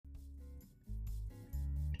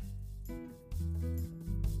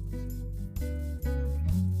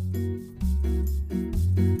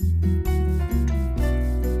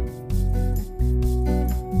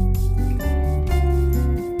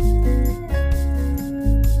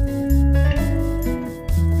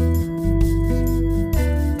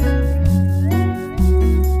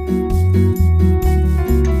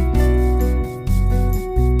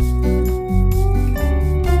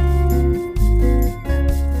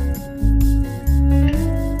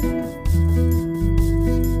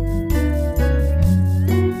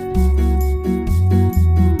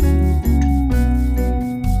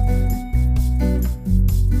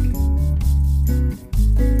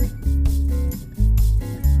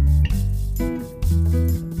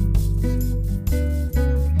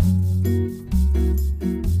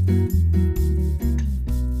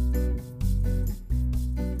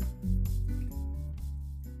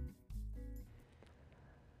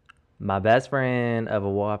My best friend of a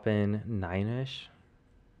whopping nine-ish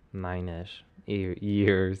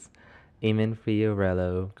years, Eamon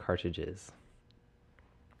Fiorello cartridges.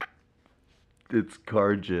 It's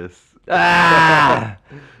Cargis. Ah!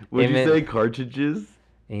 Would you Eamon, say cartridges?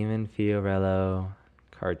 Eamon Fiorello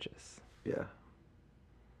cartridges. Yeah.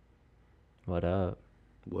 What up?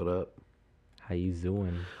 What up? How you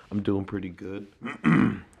doing? I'm doing pretty good.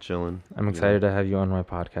 Chilling. I'm excited to have you on my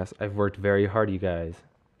podcast. I've worked very hard, you guys,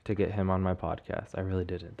 to get him on my podcast. I really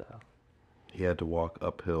didn't, though. He had to walk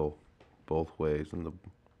uphill both ways in the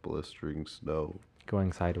blistering snow.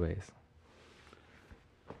 Going sideways.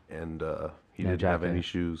 And he No didn't have any jacket.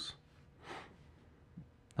 shoes.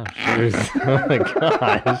 No shoes. Oh my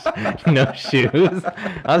gosh. No shoes.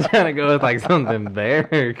 I was trying to go with like something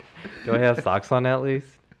bare. Do I have socks on at least?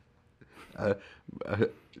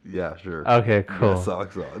 Yeah, sure. Okay, You got cool.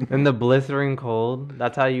 socks on. In the blistering cold,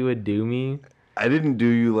 that's how you would do me. I didn't do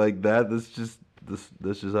you like that. That's just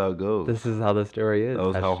how it goes. This is how the story is. That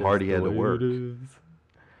was That's how hard just he had the to way work. it is.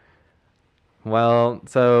 Well,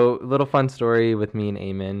 so little fun story with me and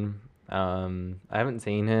Eamon. I haven't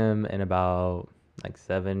seen him in about like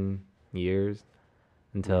 7 years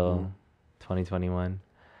until 2021.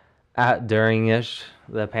 During-ish,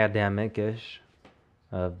 the pandemic-ish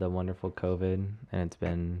of the wonderful COVID, and it's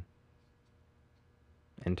been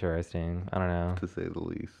interesting. I don't know, To say the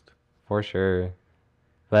least. for sure.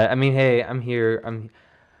 But I mean, hey, I'm here.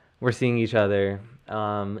 We're seeing each other.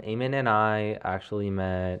 Eamon and I actually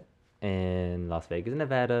met in Las Vegas,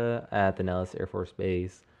 Nevada, at the Nellis Air Force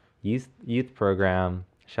Base youth program.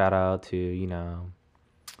 Shout out to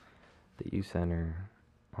the youth center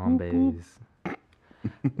on base.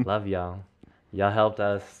 Love y'all. Y'all helped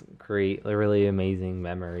us create really amazing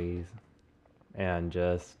memories and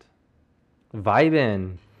just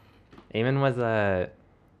vibing. Eamon was a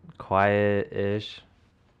quiet-ish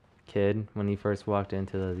kid when he first walked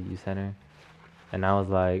into the youth center, and I was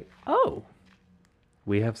like, oh,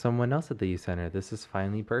 we have someone else at the youth center. This is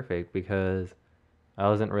finally perfect, because I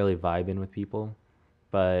wasn't really vibing with people,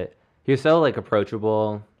 but he was so like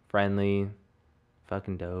approachable, friendly,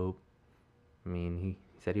 fucking dope. I mean, he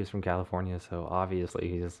said he was from California, so obviously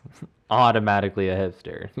he's automatically a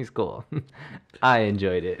hipster. He's cool. I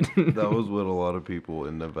enjoyed it. That was what a lot of people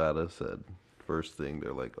in Nevada said. First thing,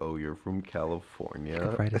 they're like, "Oh, you're from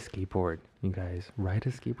California." Ride a skateboard, you guys. Ride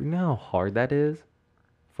a skateboard. You know how hard that is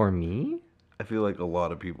for me? I feel like a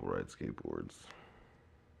lot of people ride skateboards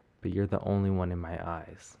But you're the only one in my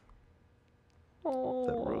eyes. that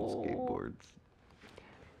rode skateboards.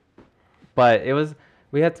 But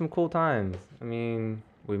we had some cool times. I mean,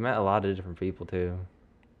 we met a lot of different people too.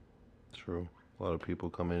 True. A lot of people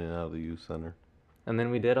come in and out of the youth center. And then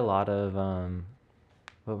we did a lot of,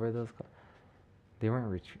 what were those called? They weren't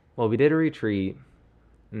retreat. Well, we did a retreat,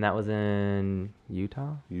 and that was in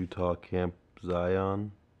Utah. Utah Camp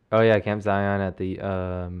Zion. Oh yeah, Camp Zion at the,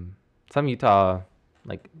 some Utah,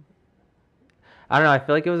 like, I don't know, I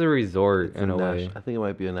feel like it was a resort in a way. I think it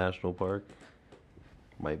might be a national park.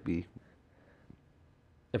 Might be.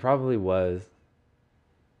 It probably was.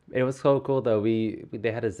 It was so cool though.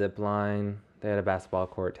 They had a zip line. They had a basketball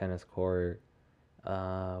court, tennis court.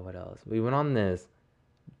 What else? We went on this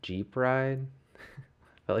Jeep ride.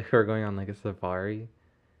 I felt like we were going on like a safari.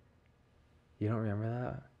 You don't remember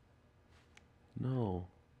that? No.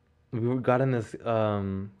 We got in this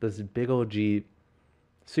big old Jeep.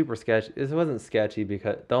 Super sketchy. This wasn't sketchy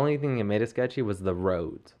because the only thing that made it sketchy was the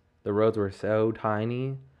roads. The roads were so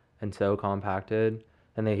tiny and so compacted.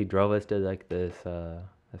 And then he drove us to like this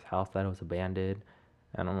house that was abandoned,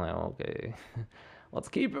 and I'm like, okay, let's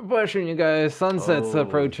keep it pushing, you guys. Sunset's Oh.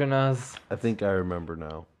 approaching us, I think I remember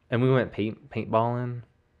now. and we went paintballing.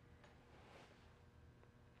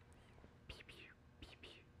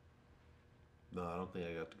 No, I don't think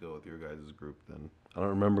I got to go with your guys' group then. I don't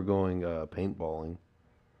remember going paintballing.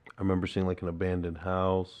 I remember seeing like an abandoned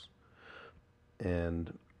house,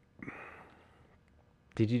 and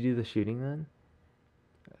Did you do the shooting then?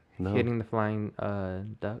 no, Hitting the flying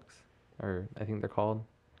ducks, or I think they're called,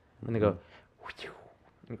 and they go,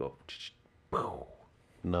 and go.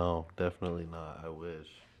 no, definitely not. I wish.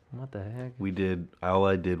 What the heck? We did. All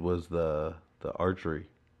I did was the archery.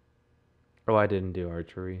 Oh, I didn't do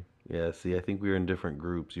archery. Yeah, see, I think we were in different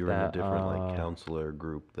groups. You were in a That, different like counselor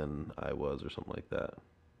group than I was, or something like that.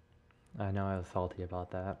 I know I was salty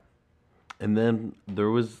about that. And then there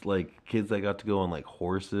was like kids that got to go on like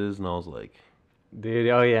horses, and I was like, Dude,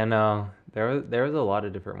 oh yeah, no. There was a lot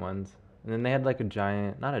of different ones. And then they had like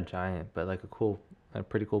not a giant, but like a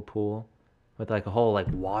pretty cool pool with like a whole like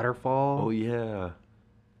waterfall. "Oh yeah,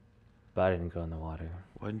 But I didn't go in the water.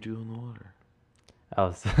 why didn't you go in the water?" I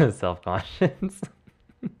was self-conscious.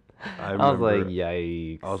 I I was like, remember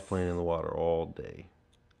yikes, I was playing in the water all day.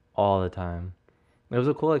 all the time. It was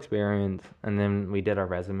a cool experience. And then we did our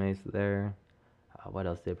resumes there. What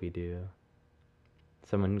else did we do?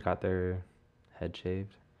 Someone got their head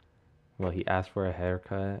shaved. Well, he asked for a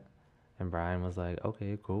haircut, and Brian was like,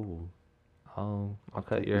 "Okay, cool. I'll I'll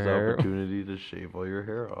cut take your this hair." opportunity to shave all your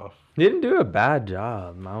hair off. He didn't do a bad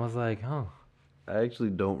job. I was like, "Oh." I actually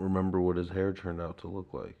don't remember what his hair turned out to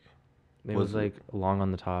look like. It was Was it like long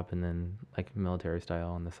on the top and then like military style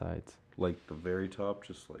on the sides. like the very top,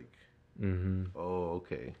 just like? Mhm. Oh,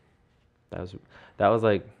 okay. That was that was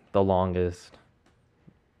like the longest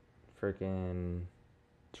freaking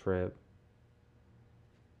trip.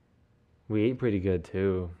 We ate pretty good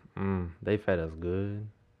too. They fed us good.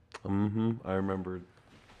 I remember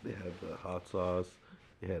they had the hot sauce.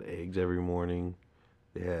 They had eggs every morning.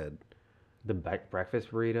 They had The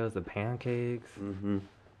breakfast burritos, the pancakes, mm-hmm.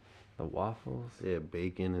 the waffles. They had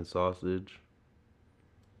bacon and sausage.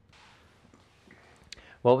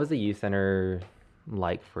 What was the youth center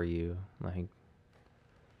like for you? Like,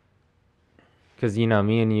 because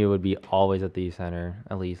me and you would be always at the youth center,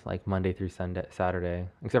 at least like Monday through Sunday, Saturday,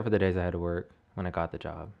 except for the days I had to work when I got the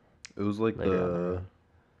job It was like later on the road.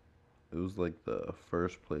 it was like the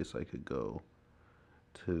first place I could go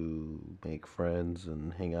to make friends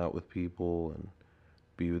and hang out with people and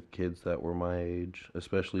be with kids that were my age,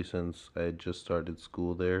 especially since I had just started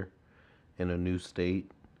school there in a new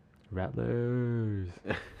state. Rattlers.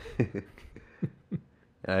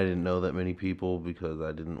 And I didn't know that many people because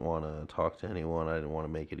I didn't want to talk to anyone. I didn't want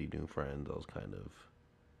to make any new friends. I was kind of,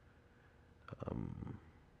 um,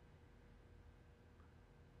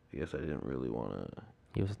 I guess I didn't really want to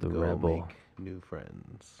He was the go rebel. make new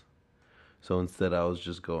friends. So instead, I was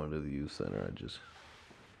just going to the youth center. I just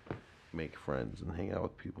make friends and hang out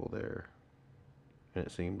with people there. And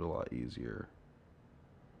it seemed a lot easier,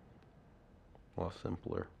 a lot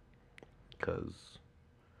simpler, because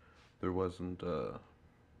there wasn't, I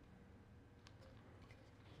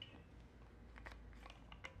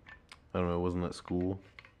don't know, it wasn't at school.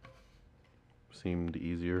 Seemed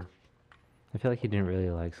easier. I feel like he didn't really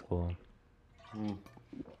like school.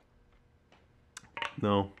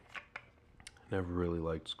 No, never really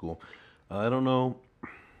liked school. I don't know.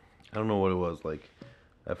 I don't know what it was. Like,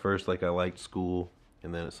 at first, like, I liked school,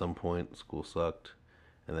 and then at some point, school sucked.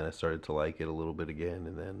 And then I started to like it a little bit again,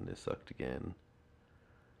 and then it sucked again.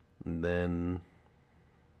 And then,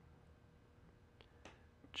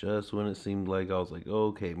 just when it seemed like I was like, oh,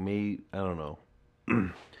 okay, maybe, I don't know.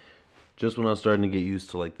 Just when I was starting to get used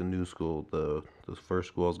to, like, the new school, the first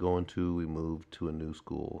school I was going to, we moved to a new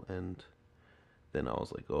school, and then I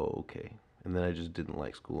was like, oh, okay. And then I just didn't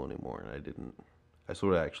like school anymore, and I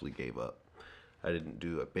sort of actually gave up. I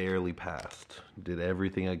barely passed. Did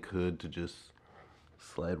everything I could to just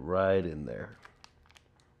slide right in there.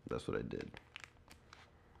 That's what I did.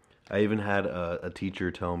 I even had a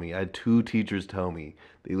teacher tell me, I had two teachers tell me,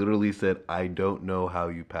 they literally said, I don't know how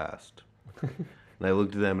you passed. And I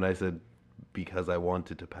looked at them and I said, because I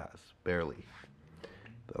wanted to pass, barely.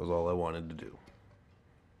 That was all I wanted to do.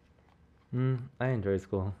 I enjoyed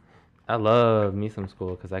school. I love me some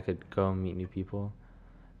school because I could go and meet new people.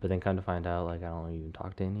 But then come to find out, like, I don't even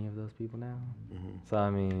talk to any of those people now. So, I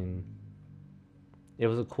mean, it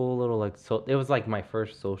was a cool little, like, so it was like my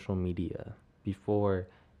first social media before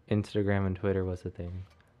Instagram and Twitter was a thing.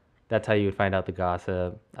 That's how you would find out the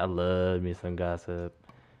gossip. I love me some gossip.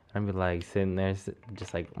 I'd be like sitting there,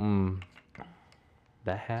 just like,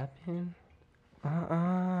 that happened?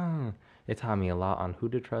 It taught me a lot on who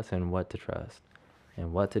to trust and what to trust,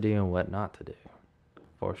 and what to do and what not to do,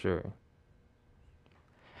 for sure.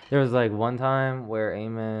 There was like one time where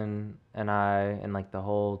Eamon and I and like the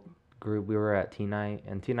whole group we were at Tea Night,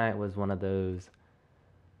 and Tea Night was one of those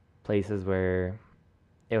places where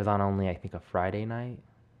it was on only I think a Friday night,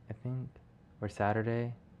 I think, or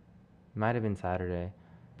Saturday. It might have been Saturday,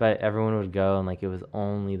 but everyone would go and like it was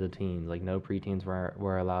only the teens, like no preteens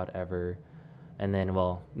were allowed ever. And then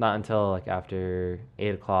well, not until like after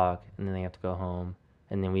 8 o'clock, and then they have to go home,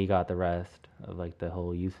 and then we got the rest of like the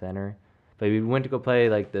whole youth center. But we went to go play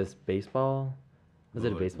like this baseball. Was it a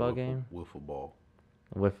Like baseball game? wiffle ball.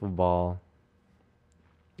 Wiffle ball.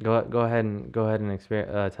 Go ahead and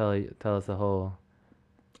tell us the whole.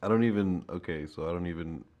 So I don't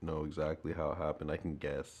even know exactly how it happened. I can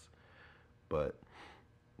guess, but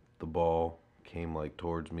the ball came like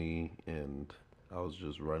towards me and I was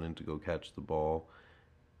just running to go catch the ball.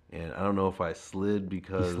 And I don't know if I slid You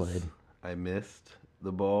because slid. I missed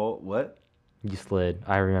the ball. What? You slid.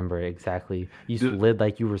 I remember it exactly. You Dude, slid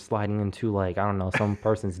like you were sliding into like I don't know some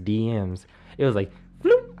person's DMs. It was like,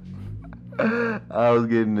 floop. I was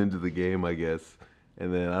getting into the game, I guess.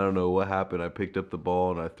 And then I don't know what happened. I picked up the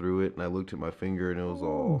ball and I threw it and I looked at my finger and it was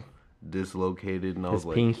all dislocated and I His was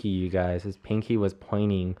like, pinky, you guys. His pinky was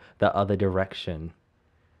pointing the other direction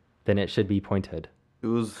than it should be pointed. it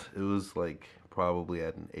was like probably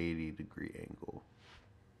at an 80-degree angle.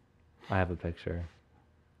 I have a picture.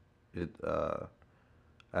 It I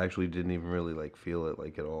actually didn't even really like feel it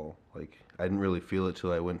like at all. Like I didn't really feel it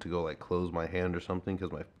till I went to go like close my hand or something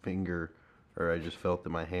because my finger, or I just felt that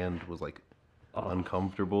my hand was like Oh,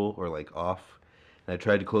 uncomfortable or like off. And I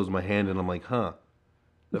tried to close my hand and I'm like, huh,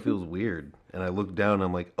 that feels weird. And I looked down and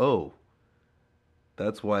I'm like, oh,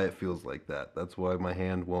 that's why it feels like that. That's why my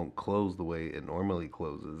hand won't close the way it normally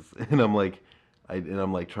closes. And I'm like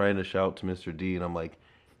trying to shout to Mr. D and I'm like,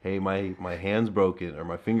 hey, my hand's broken or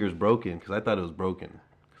my finger's broken because I thought it was broken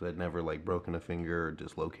because I'd never like broken a finger or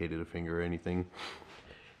dislocated a finger or anything.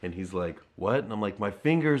 And he's like, "What?" And I'm like, "My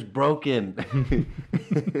finger's broken."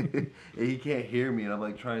 And he can't hear me, and I'm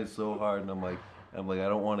like trying so hard, and I'm like, I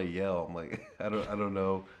don't want to yell. I'm like, I don't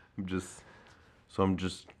know. I'm just, so I'm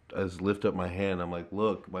just, I just lift up my hand. I'm like,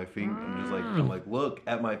 look, my finger. I'm like, look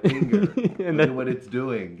at my finger. and Look at then what it's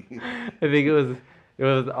doing. I think it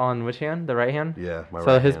was on which hand? The right hand? Yeah, my So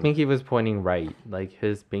right his hand. pinky was pointing right. Like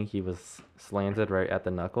his pinky was slanted right at the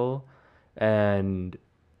knuckle. And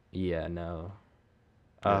yeah, no.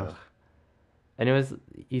 Yeah. Ugh. And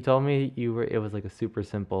you told me it was like a super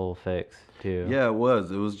simple fix too. Yeah, it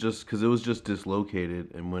was. It was just because it was just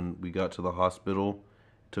dislocated, and when we got to the hospital,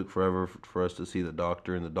 it took forever for us to see the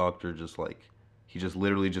doctor, and the doctor just like he just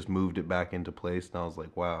literally just moved it back into place, and I was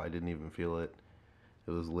like, wow, I didn't even feel it.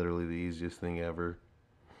 It was literally the easiest thing ever.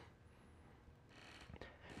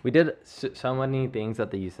 We did so many things at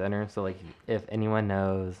the youth center. So like if anyone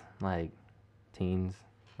knows like teens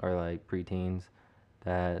or like preteens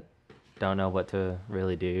that don't know what to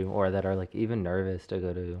really do or that are like even nervous to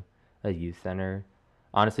go to a youth center,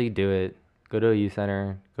 honestly do it. Go to a youth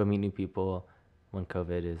center, go meet new people when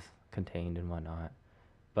COVID is contained and whatnot.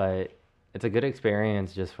 But it's a good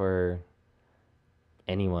experience just for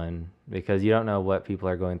anyone because you don't know what people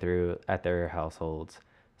are going through at their households.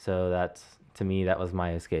 So that's to me that was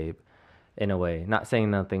my escape in a way. Not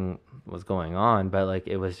saying nothing was going on, but like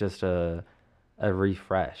it was just a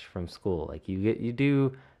refresh from school. Like you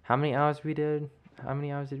do how many hours we did? How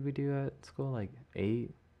many hours did we do at school? Like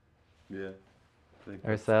 8 Yeah, I think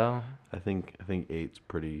or that's. so. I think eight's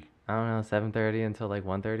pretty. I don't know, 7:30 until like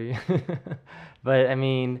 1:30. But I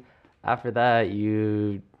mean, after that,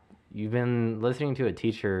 you've been listening to a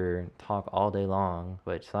teacher talk all day long,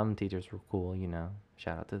 which some teachers were cool, you know.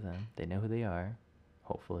 Shout out to them. They know who they are,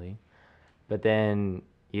 hopefully. But then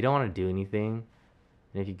you don't want to do anything.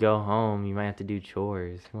 And if you go home, you might have to do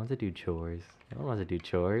chores. Who wants to do chores? No one wants to do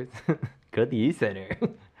chores. Go to the youth center.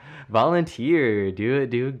 Volunteer. Do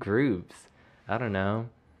it groups. I don't know.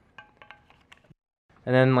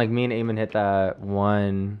 And then like me and Eamon hit that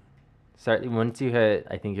one. Start once you hit,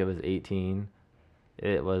 I think it was 18.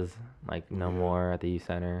 It was like no Yeah, more at the youth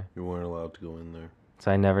center. you weren't allowed to go in there.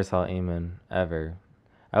 So I never saw Eamon ever.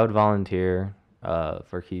 I would volunteer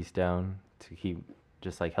for Keystone to keep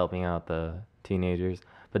just like helping out the teenagers.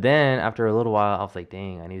 But then after a little while, I was like,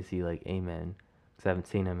 dang, I need to see like Eamon because I haven't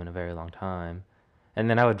seen him in a very long time. And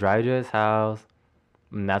then I would drive to his house,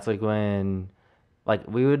 and that's like when like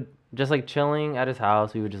we would just like chilling at his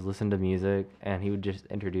house. We would just listen to music, and he would just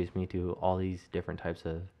introduce me to all these different types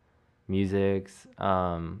of musics,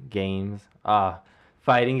 games.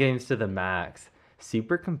 Fighting games to the max.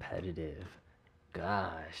 Super competitive.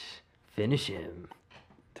 Gosh, finish him.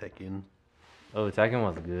 Tekken. Oh, Tekken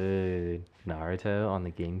was good. Naruto on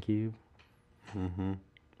the GameCube. Mm-hmm.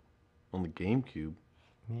 On the GameCube. You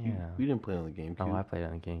Yeah. we didn't play on the Oh, I GameCube. played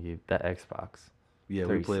on the GameCube. The Xbox Yeah,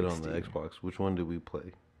 we played on the 360. Xbox. Which one did we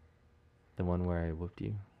play? The one where I whooped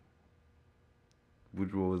you.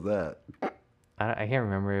 Which one was that? I can't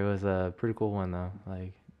remember. It was a pretty cool one though.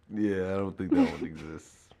 Like Yeah, I don't think that one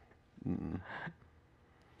exists. Mm-mm.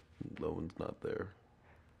 That one's not there.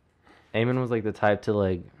 Eamon was like the type to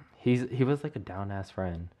like he was like a down ass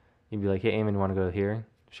friend. He'd be like, "Hey, Eamon, you want to go here?"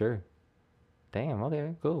 Sure. Damn.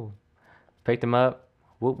 Okay. Cool. Picked him up.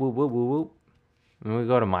 Whoop whoop whoop whoop whoop. And we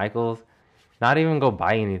go to Michael's. Not even go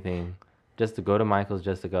buy anything. Just to go to Michael's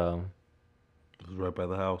just to go. It was right by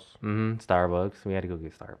the house. Starbucks. We had to go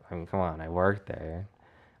get Starbucks. I mean, come on. I worked there.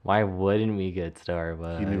 Why wouldn't we get He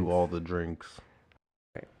knew Starbucks? all the drinks.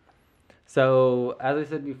 Okay. So, as I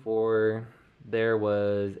said before, there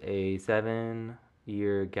was a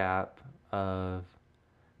 7-year gap of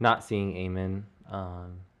not seeing Eamon.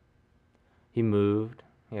 He moved.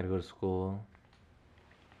 He had to go to school,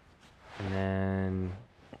 and then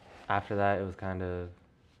after that, it was kind of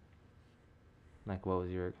like, what was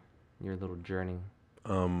your little journey?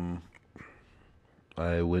 Um,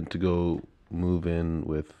 I went to go move in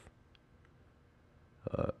with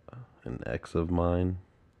uh, an ex of mine,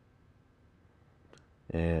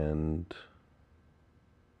 and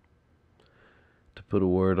to put a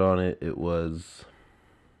word on it, it was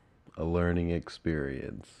a learning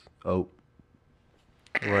experience. Oh,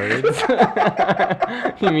 Words?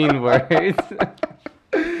 You mean words?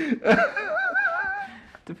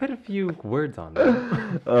 To put a few words on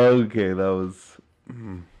that. okay, that was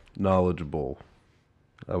knowledgeable.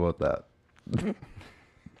 How about that?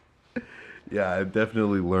 Yeah, I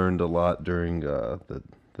definitely learned a lot during the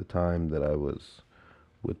time that I was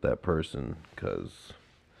with that person because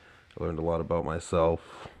I learned a lot about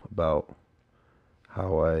myself, about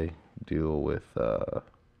how I deal with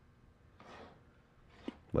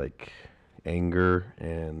like anger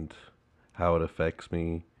and how it affects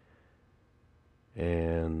me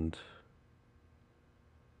and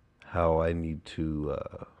how I need to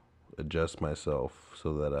adjust myself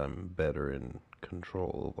so that I'm better in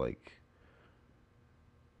control of like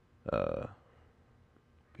uh,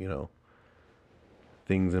 you know,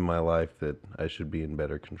 things in my life that I should be in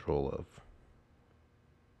better control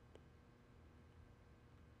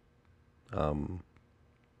of. Um,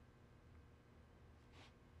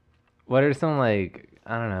 What are some, like,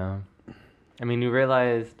 I don't know. I mean, you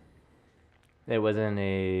realized it wasn't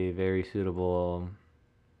a very suitable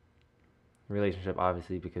relationship,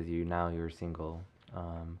 obviously, because you're single.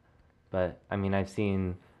 Um, but I mean, I've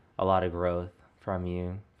seen a lot of growth from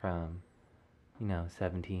you from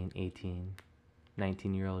 17, 18,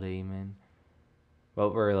 19-year-old Eamon.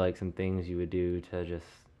 What were like some things you would do to just,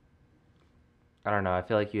 I don't know, I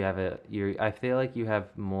feel like I feel like you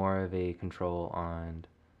have more of a control on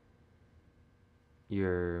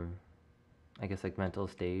your, I guess, like mental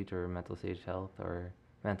stage health or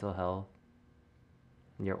mental health.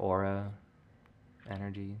 Your aura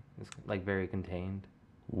energy is like very contained.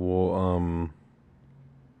 well,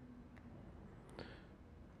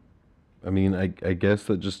 I mean, I guess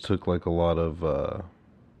that just took like a lot of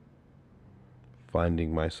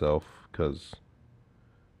finding myself because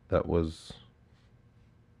that was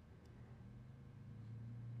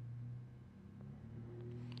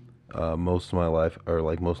most of my life, or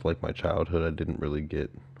like most like my childhood. I didn't really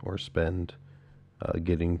get or spend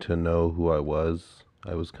getting to know who I was.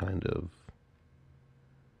 I was kind of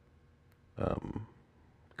um,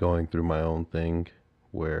 going through my own thing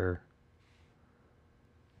where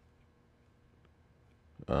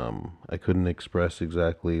I couldn't express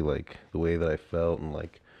exactly like the way that I felt and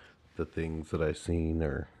like the things that I seen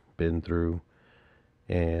or been through.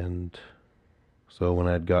 And so when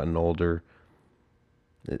I'd gotten older,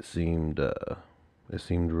 it seemed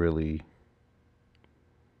really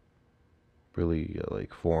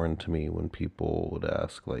like foreign to me when people would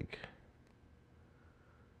ask like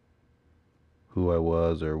who I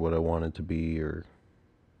was or what I wanted to be or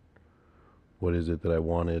what is it that I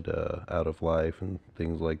wanted out of life and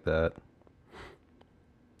things like that.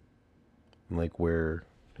 And like where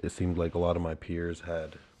it seemed like a lot of my peers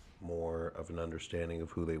had more of an understanding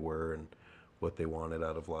of who they were and what they wanted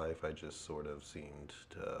out of life. I just sort of seemed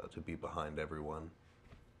to be behind everyone.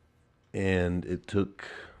 And it took,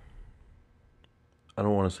 I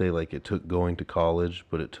don't want to say like it took going to college,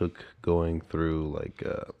 but it took going through like,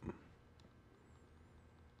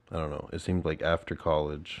 I don't know, it seemed like after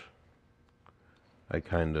college, I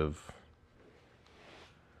kind of,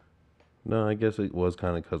 no, I guess it was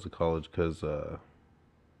kind of because of college, because, I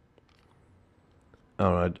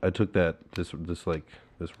don't know, I took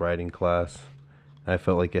this writing class. I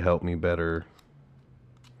felt like it helped me better.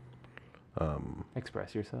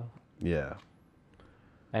 Express yourself. Yeah.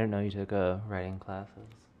 I didn't know you took writing classes.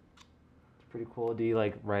 It's pretty cool. Do you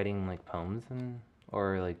like writing like poems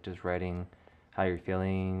or like just writing how you're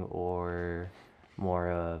feeling, or more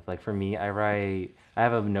of like, for me, I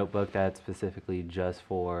have a notebook that's specifically just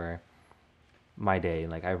for my day.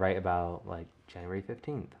 Like I write about like January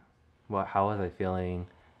 15th. How was I feeling?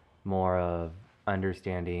 More of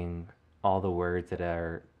understanding all the words that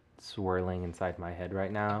are swirling inside my head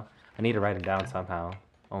right now. I need to write them down somehow,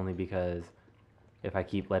 only because if I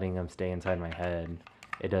keep letting them stay inside my head,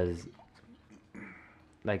 it does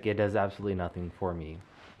it does absolutely nothing for me.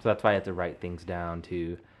 So that's why I have to write things down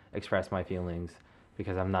to express my feelings,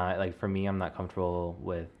 because I'm not like, for me, I'm not comfortable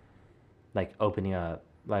with like opening up.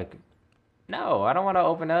 Like, no, I don't want to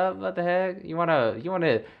open up. What the heck? You want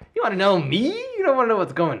to know me? You don't want to know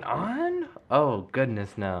what's going on? Oh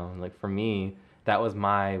goodness, no. Like for me, that was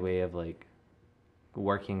my way of like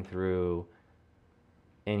working through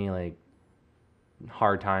any like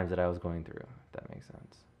hard times that I was going through. If that makes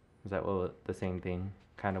sense. Is that what the same thing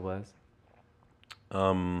kind of was?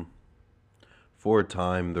 Um, for a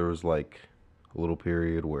time, there was like a little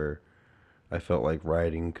period where I felt like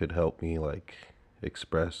writing could help me like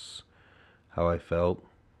express how I felt,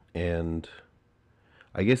 and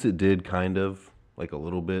I guess it did kind of like a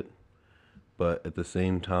little bit, but at the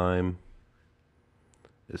same time,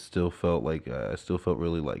 it still felt like I still felt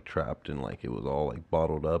really like trapped and like it was all like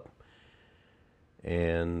bottled up.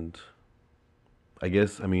 And I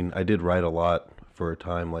guess I mean I did write a lot for a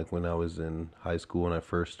time, like when I was in high school and I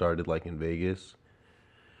first started like in Vegas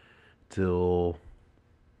till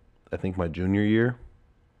I think my junior year.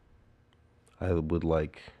 I would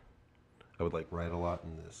like I would like write a lot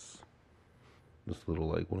in this little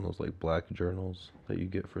like one of those like black journals that you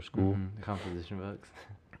get for school. The composition books.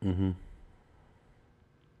 Mm-hmm.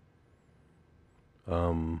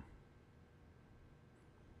 Um,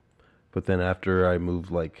 but then after I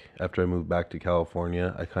moved back to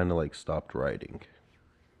California, I kind of like stopped writing.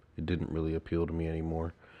 It didn't really appeal to me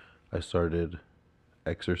anymore. I started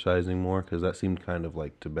exercising more because that seemed kind of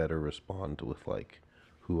like to better respond with like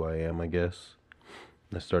who I am, I guess.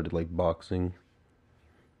 I started like boxing,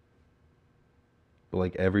 but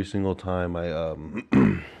like every single time I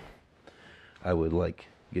would like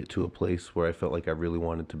get to a place where I felt like I really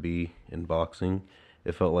wanted to be in boxing.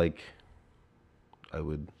 It felt like I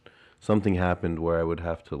would something happened where I would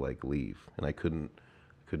have to like leave and I couldn't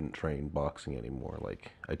train boxing anymore.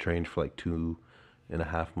 Like I trained for like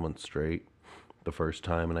 2.5 months straight the first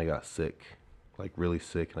time and I got sick. Like really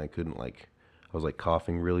sick and I was like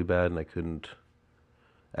coughing really bad and I couldn't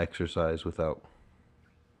exercise without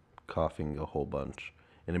coughing a whole bunch.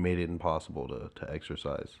 And it made it impossible to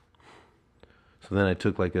exercise. So then I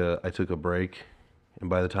took a break and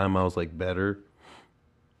by the time I was like better,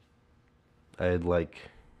 I had like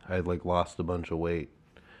I had like lost a bunch of weight.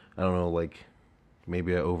 I don't know, like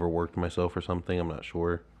maybe I overworked myself or something, I'm not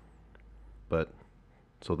sure. But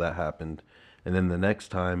so that happened. And then the next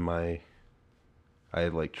time I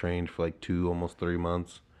had like trained for like 2 almost 3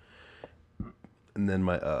 months. And then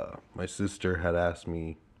my sister had asked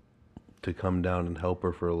me to come down and help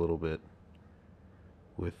her for a little bit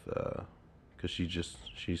with cuz she just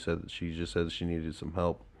said she needed some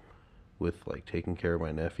help with like taking care of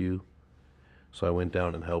my nephew. So I went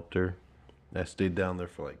down and helped her. I stayed down there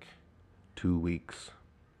for like 2 weeks,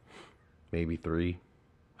 maybe 3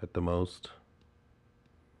 at the most.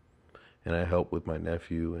 And I helped with my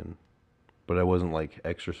nephew and but I wasn't like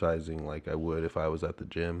exercising like I would if I was at the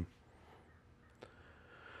gym.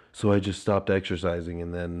 So I just stopped exercising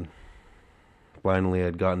and then finally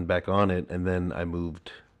I'd gotten back on it and then I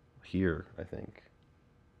moved here, I think.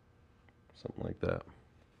 Something like that.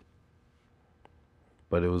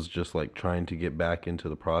 But it was just like trying to get back into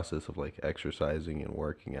the process of like exercising and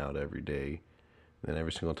working out every day. And then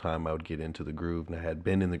every single time I would get into the groove, and I had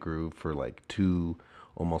been in the groove for like 2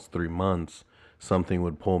 almost 3 months, something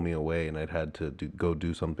would pull me away and I'd had to go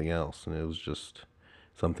do something else. And it was just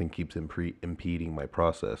something keeps impeding my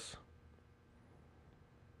process.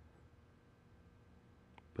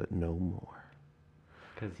 But no more.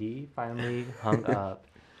 Because he finally hung up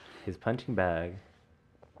his punching bag.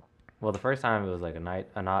 Well, the first time it was like a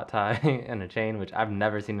knot tie and a chain, which I've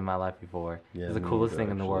never seen in my life before. Yeah, It's the me coolest neither,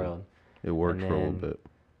 thing in the actually. world. It worked And for a little then bit.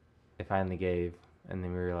 it finally gave, and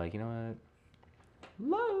then we were like, you know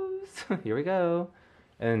what, Lowe's, here we go.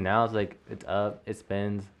 And now it's like it's up, it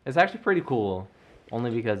spins. It's actually pretty cool, only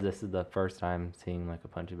because this is the first time seeing like a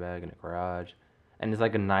punching bag in a garage, and it's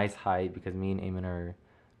like a nice height because me and Eamon are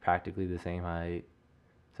practically the same height.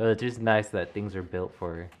 So it's just nice that things are built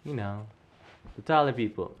for the taller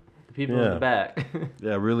people, the people in the Yeah. back.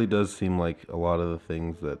 Yeah, it really does seem like a lot of the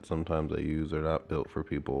things that sometimes I use are not built for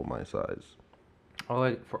people my size. Oh,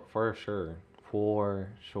 like, for sure, for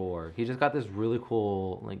sure. He just got this really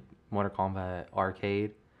cool like Mortal Kombat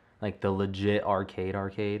arcade, like the legit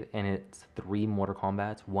arcade, and it's 3 Mortal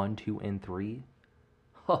Kombats, 1, 2, and 3.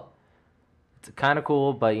 Huh. It's kind of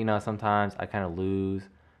cool, but sometimes I kind of lose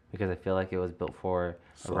because I feel like it was built for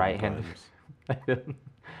a right-handed. Sometimes. I feel,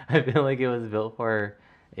 I feel like it was built for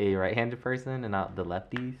a right-handed person and not the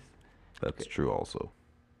lefties. That's true also.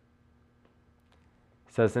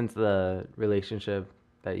 So since the relationship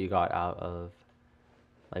that you got out of,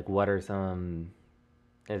 like, what are some?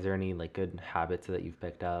 Is there any like good habits that you've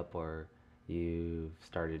picked up or you've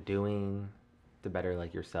started doing to better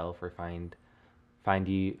like yourself or find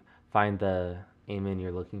you find the amen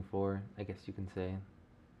you're looking for? I guess you can say.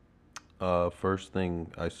 First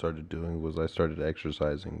thing I started doing was I started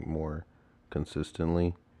exercising more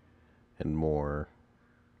consistently and more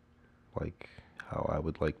like how I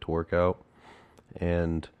would like to work out.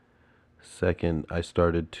 And second, I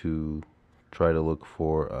started to try to look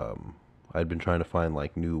for, I'd been trying to find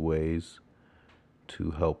like new ways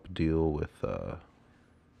to help deal with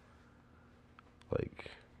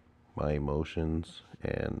like my emotions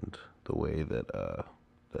and the way that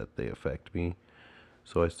they affect me.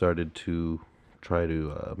 So I started to try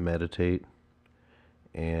to meditate,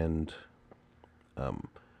 and um,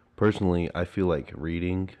 personally, I feel like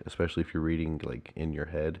reading, especially if you're reading like in your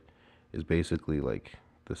head, is basically like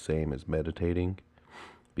the same as meditating,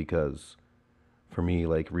 because for me,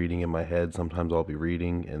 like reading in my head, sometimes I'll be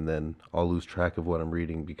reading and then I'll lose track of what I'm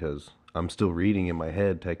reading because I'm still reading in my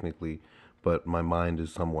head technically, but my mind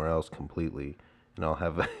is somewhere else completely. And I'll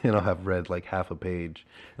have and I'll have read like half a page,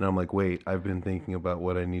 and I'm like, wait, I've been thinking about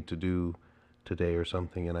what I need to do today or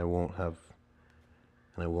something, and I won't have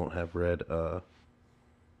read I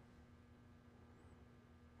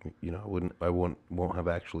won't have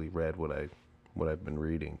actually read what I've been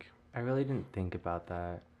reading. I really didn't think about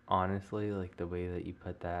that, honestly, like the way that you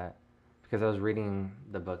put that, because I was reading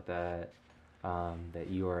the book that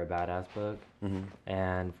You Are a Badass book, Hmm.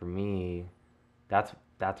 and for me, that's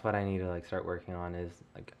that's what I need to like start working on is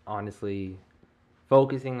like honestly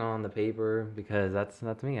focusing on the paper because that's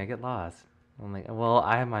me. I get lost. I'm like, well,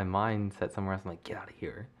 I have my mind set somewhere else. I'm like, get out of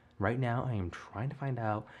here. Right now, I am trying to find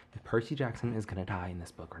out if Percy Jackson is gonna die in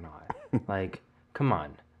this book or not. Like, come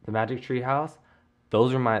on, The Magic Tree House.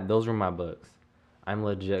 Those are my books. I'm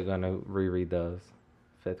legit gonna reread those.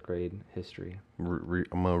 Fifth grade history. I'm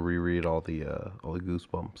gonna reread all the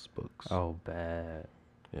Goosebumps books. Oh, bad.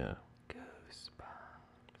 Yeah, Goosebumps.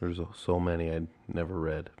 there's so many I never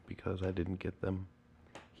read because I didn't get them.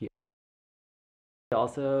 He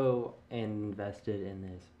also invested in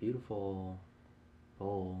this beautiful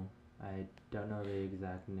bowl. I don't know the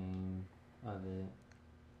exact name of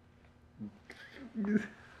it.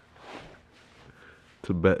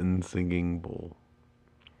 Tibetan singing bowl.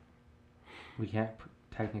 We can't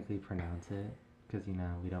technically pronounce it because we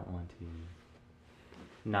don't want to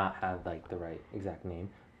not have like the right exact name.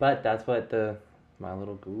 But that's what the my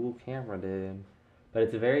little Google camera did. But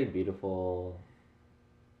it's a very beautiful.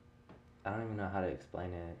 I don't even know how to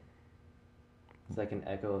explain it. It's like an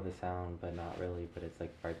echo of a sound, but not really. But it's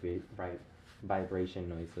like vibration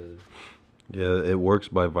noises. Yeah, it works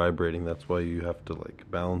by vibrating. That's why you have to like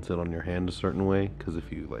balance it on your hand a certain way. Because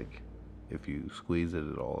if you squeeze it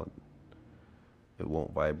at all, it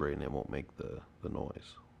won't vibrate and it won't make the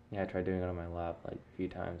noise. Yeah, I tried doing it on my lap like a few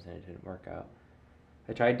times and it didn't work out.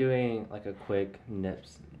 I tried doing like a quick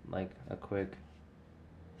nips, like a quick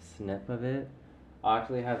snip of it. I'll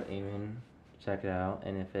actually have Eamon check it out,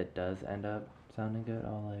 and if it does end up sounding good,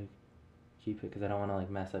 I'll like keep it because I don't want to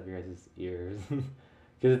like mess up your guys' ears.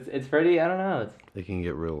 Because it's pretty. I don't know. It can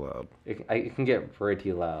get real loud. It can get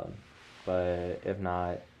pretty loud, but if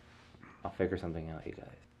not, I'll figure something out, you guys.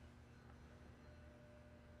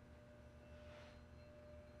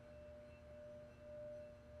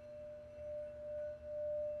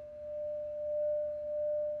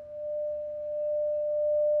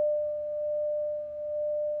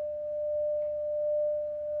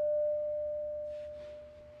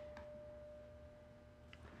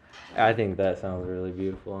 I think that sounds really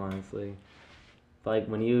beautiful, honestly. Like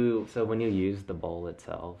when you use the bowl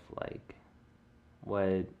itself, like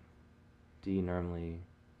what do you normally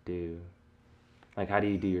do? Like how do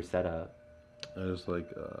you do your setup? I just I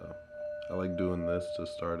like doing this to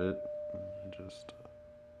start it. Just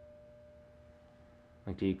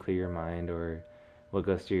Like do you clear your mind or what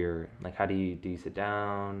goes through your like how do you sit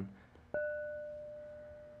down?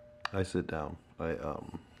 I sit down.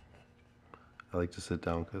 I like to sit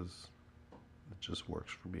down because it just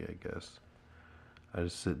works for me, I guess. I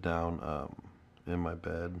just sit down in my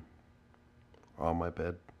bed, on my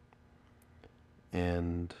bed,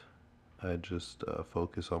 and I just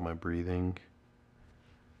focus on my breathing,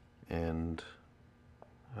 and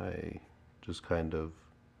I just kind of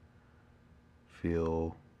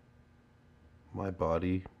feel my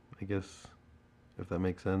body, I guess, if that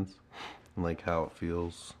makes sense, and like how it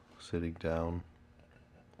feels sitting down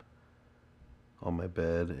on my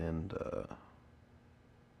bed and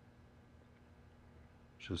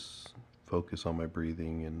just focus on my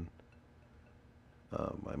breathing and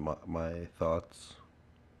my thoughts,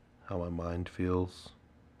 how my mind feels,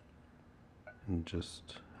 and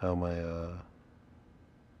just how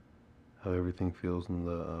everything feels in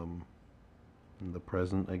the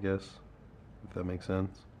present, I guess, if that makes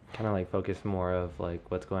sense. Kind of like focus more of like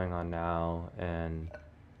what's going on now and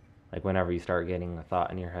Like whenever you start getting a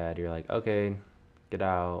thought in your head, you're like, okay, get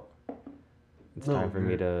out. It's time No, for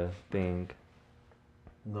me to think.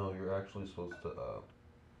 you're actually supposed to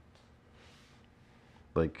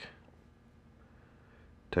like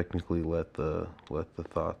technically let the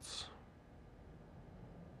thoughts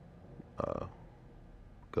uh,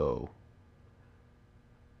 go.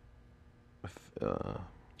 Uh,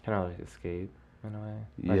 Kind of like escape in a way.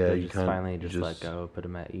 Like yeah, they just finally just let go, put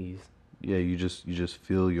them at ease. yeah, you just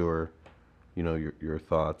feel your your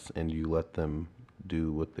thoughts, and you let them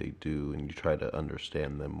do what they do, and you try to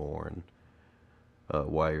understand them more, and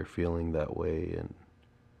why you're feeling that way, and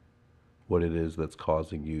what it is that's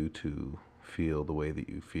causing you to feel the way that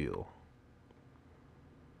you feel.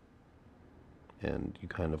 And you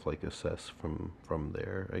kind of like assess from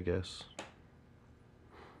there, I guess.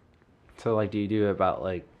 So like, do you do it about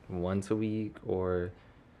like once a week, or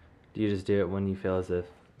do you just do it when you feel as if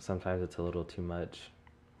sometimes it's a little too much?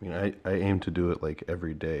 I mean, I aim to do it like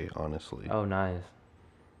every day, honestly. Oh, nice.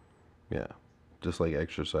 Yeah, just like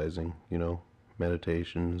exercising,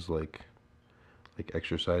 meditation is like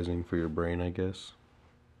exercising for your brain, I guess.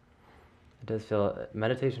 It does feel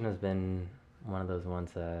meditation has been one of those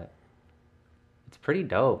ones that it's pretty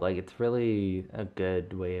dope. Like it's really a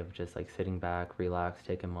good way of just like sitting back, relax,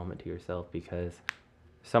 take a moment to yourself because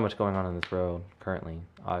there's so much going on in this world currently,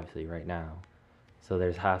 obviously right now. So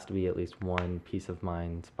there has to be at least one peace of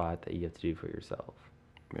mind spot that you have to do for yourself.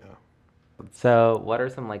 Yeah. So, what are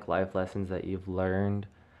some like life lessons that you've learned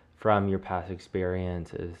from your past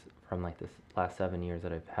experiences from like this last 7 years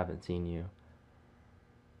that I haven't seen you?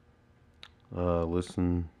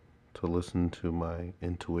 Listen to my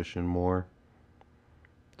intuition more.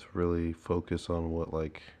 To really focus on what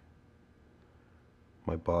like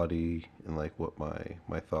my body and like what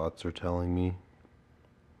my thoughts are telling me.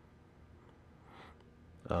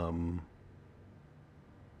 Um,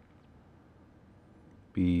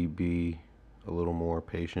 be a little more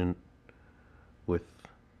patient with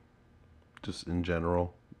just in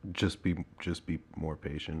general. Just be more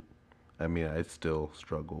patient. I mean, I still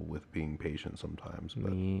struggle with being patient sometimes,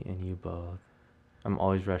 but Me and you both. I'm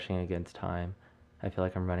always rushing against time. I feel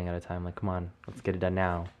like I'm running out of time. Like, come on, let's get it done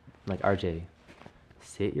now. I'm like, RJ,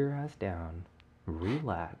 sit your ass down,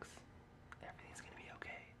 relax. Everything's gonna be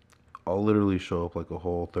okay. I'll literally show up like a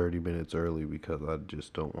whole 30 minutes early because I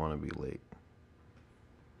just don't want to be late.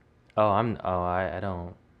 I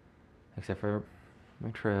don't. Except for my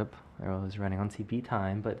trip. I was running on CP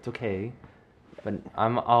time, but it's okay. But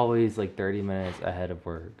I'm always like 30 minutes ahead of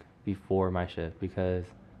work before my shift because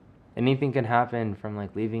anything can happen from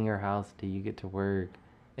like leaving your house to you get to work.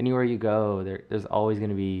 Anywhere you go, there's always going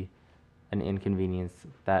to be an inconvenience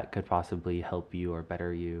that could possibly help you or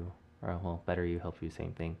better you, or well, better you, help you,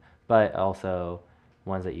 same thing. But also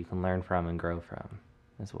ones that you can learn from and grow from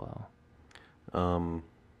as well. Um,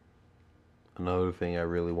 Another thing I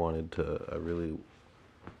really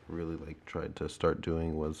like tried to start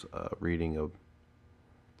doing was reading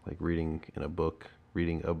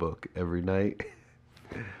a book every night.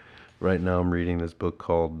 Right now, I'm reading this book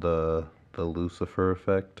called The Lucifer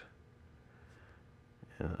Effect.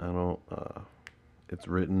 And I don't. It's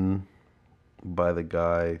written by the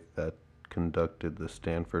guy that conducted the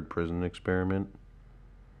Stanford prison experiment.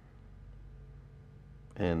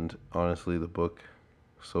 And honestly, the book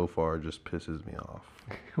so far just pisses me off.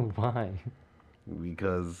 Why?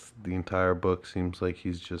 Because the entire book seems like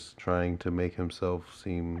he's just trying to make himself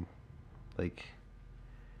seem like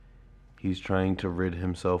he's trying to rid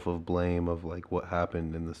himself of blame of like what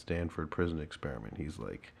happened in the Stanford prison experiment. He's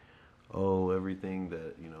like, oh, everything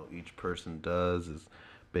that each person does is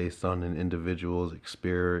based on an individual's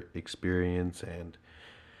experience and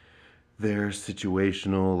their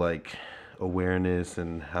situational like awareness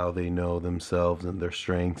and how they know themselves and their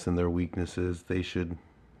strengths and their weaknesses. They should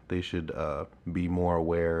be more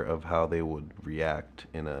aware of how they would react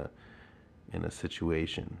in a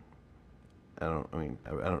situation.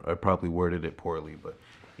 I probably worded it poorly, but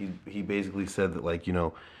he basically said that like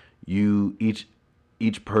you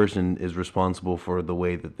each person is responsible for the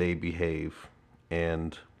way that they behave,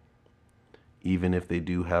 and even if they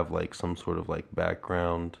do have like some sort of like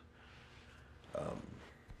background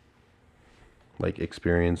like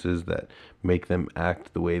experiences that make them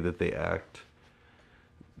act the way that they act,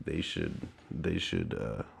 they should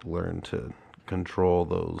learn to control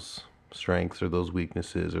those strengths or those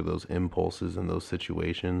weaknesses or those impulses in those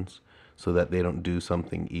situations so that they don't do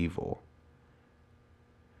something evil.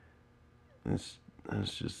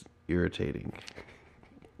 It's just irritating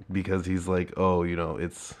because he's like, oh,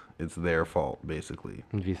 it's their fault basically.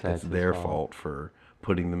 Besides It's his their fault. fault for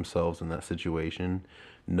putting themselves in that situation,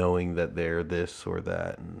 knowing that they're this or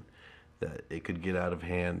that, and that it could get out of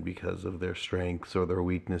hand because of their strengths or their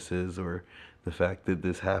weaknesses or the fact that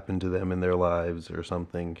this happened to them in their lives or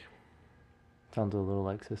something. Sounds a little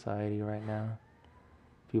like society right now.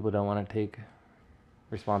 People don't want to take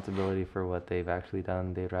responsibility for what they've actually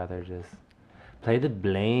done. They'd rather just play the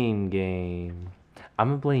blame game. I'm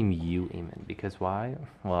gonna blame you, Eamon, because why?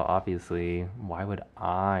 Well, obviously, why would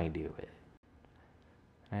I do it?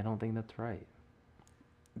 I don't think that's right.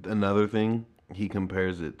 Another thing, he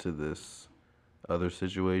compares it to this other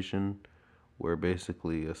situation where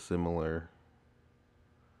basically a similar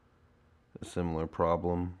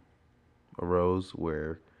problem arose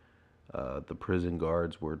where the prison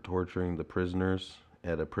guards were torturing the prisoners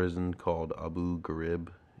at a prison called Abu Ghraib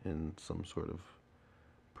in some sort of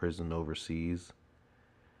prison overseas.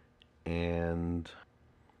 And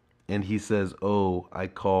he says, "Oh, I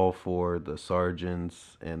call for the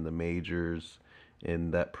sergeants and the majors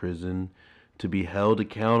in that prison to be held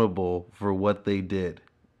accountable for what they did."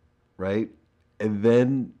 Right? And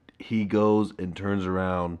then he goes and turns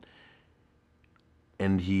around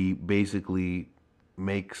and he basically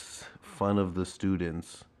makes fun of the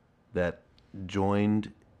students that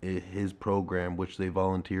joined his program, which they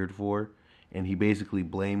volunteered for, and he basically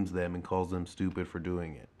blames them and calls them stupid for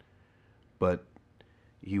doing it. But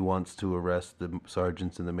he wants to arrest the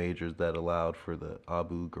sergeants and the majors that allowed for the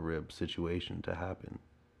Abu Ghraib situation to happen.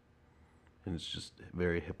 And it's just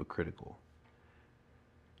very hypocritical.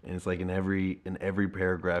 And it's like in every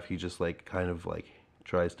paragraph he just like kind of like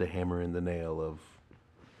tries to hammer in the nail of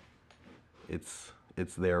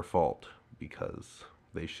it's their fault because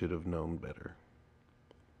they should have known better.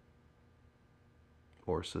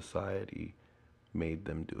 Or society made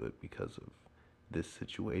them do it because of this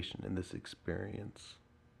situation and this experience.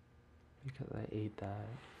 Because I ate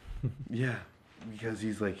that. Yeah, because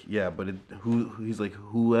he's like, yeah, but he's like,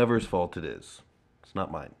 whoever's fault it is, it's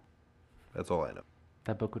not mine. That's all I know.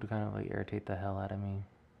 That book would kind of like irritate the hell out of me.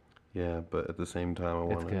 Yeah, but at the same time, I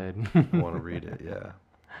want to read it. Yeah.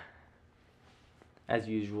 As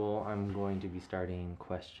usual, I'm going to be starting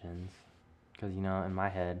questions because in my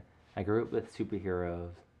head, I grew up with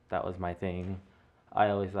superheroes. That was my thing. I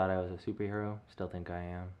always thought I was a superhero. Still think I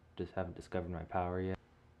am. Just haven't discovered my power yet.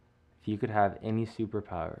 If you could have any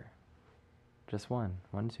superpower, just one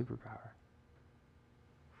superpower,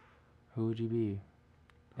 who would you be?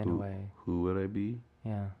 In a way. Who would I be?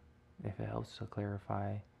 Yeah, if it helps to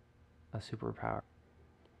clarify a superpower.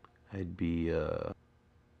 I'd be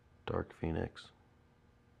Dark Phoenix.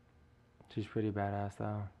 She's pretty badass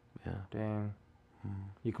though. Yeah. Dang.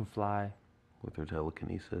 You can fly. With her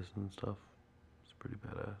telekinesis and stuff. It's pretty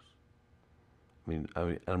badass. I mean,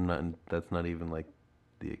 I'm not. That's not even like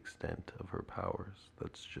the extent of her powers.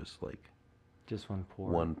 That's just like just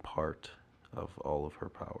one part of all of her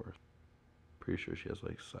powers. Pretty sure she has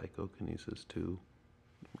like psychokinesis too.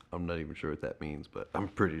 I'm not even sure what that means, but I'm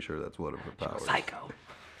pretty sure that's one of her powers. Psycho.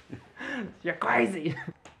 You're crazy.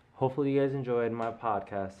 Hopefully you guys enjoyed my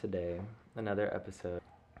podcast today. Another episode.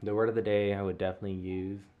 The word of the day I would definitely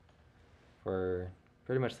use for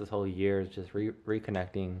pretty much this whole year is just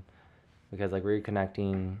reconnecting, because like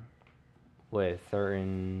reconnecting with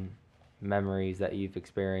certain memories that you've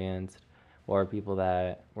experienced or people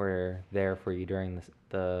that were there for you during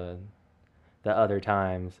the other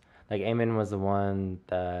times. Like Eamon was the one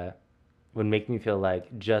that would make me feel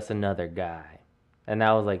like just another guy, and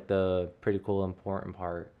that was like the pretty cool important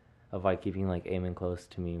part of like keeping like Eamon close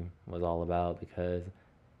to me was all about, because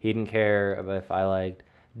he didn't care about if I liked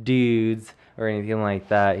dudes or anything like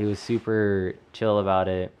that. He was super chill about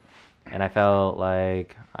it, and I felt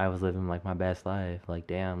like I was living like my best life. Like,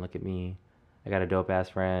 damn, look at me. I got a dope ass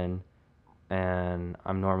friend and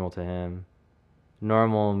I'm normal to him.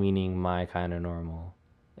 Normal meaning my kind of normal,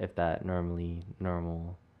 if that normalizes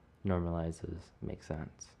makes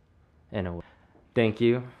sense in a way. Thank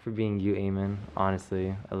you for being you, Eamon.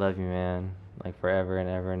 Honestly, I love you, man. Like forever and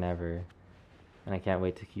ever and ever. And I can't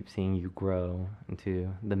wait to keep seeing you grow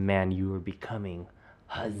into the man you are becoming.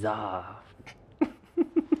 Huzzah!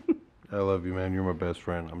 I love you, man. You're my best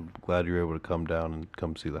friend. I'm glad you're able to come down and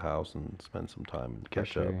come see the house and spend some time and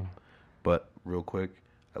catch up. But real quick,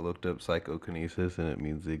 I looked up psychokinesis and it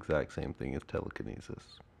means the exact same thing as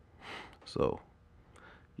telekinesis. So,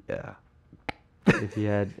 yeah. If you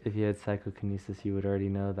had psychokinesis, you would already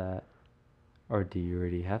know that. Or do you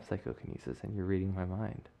already have psychokinesis and you're reading my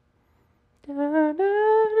mind? Da, da,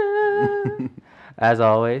 da. As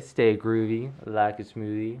always, stay groovy, like a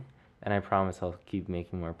smoothie, and I promise I'll keep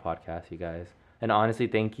making more podcasts, you guys. And honestly,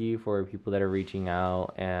 thank you for people that are reaching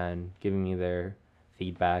out and giving me their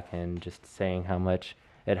feedback and just saying how much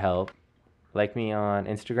it helped. Like me on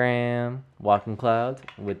Instagram, Walking Clouds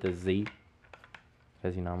with the Z.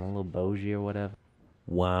 Because, I'm a little bougie or whatever.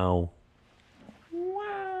 Wow.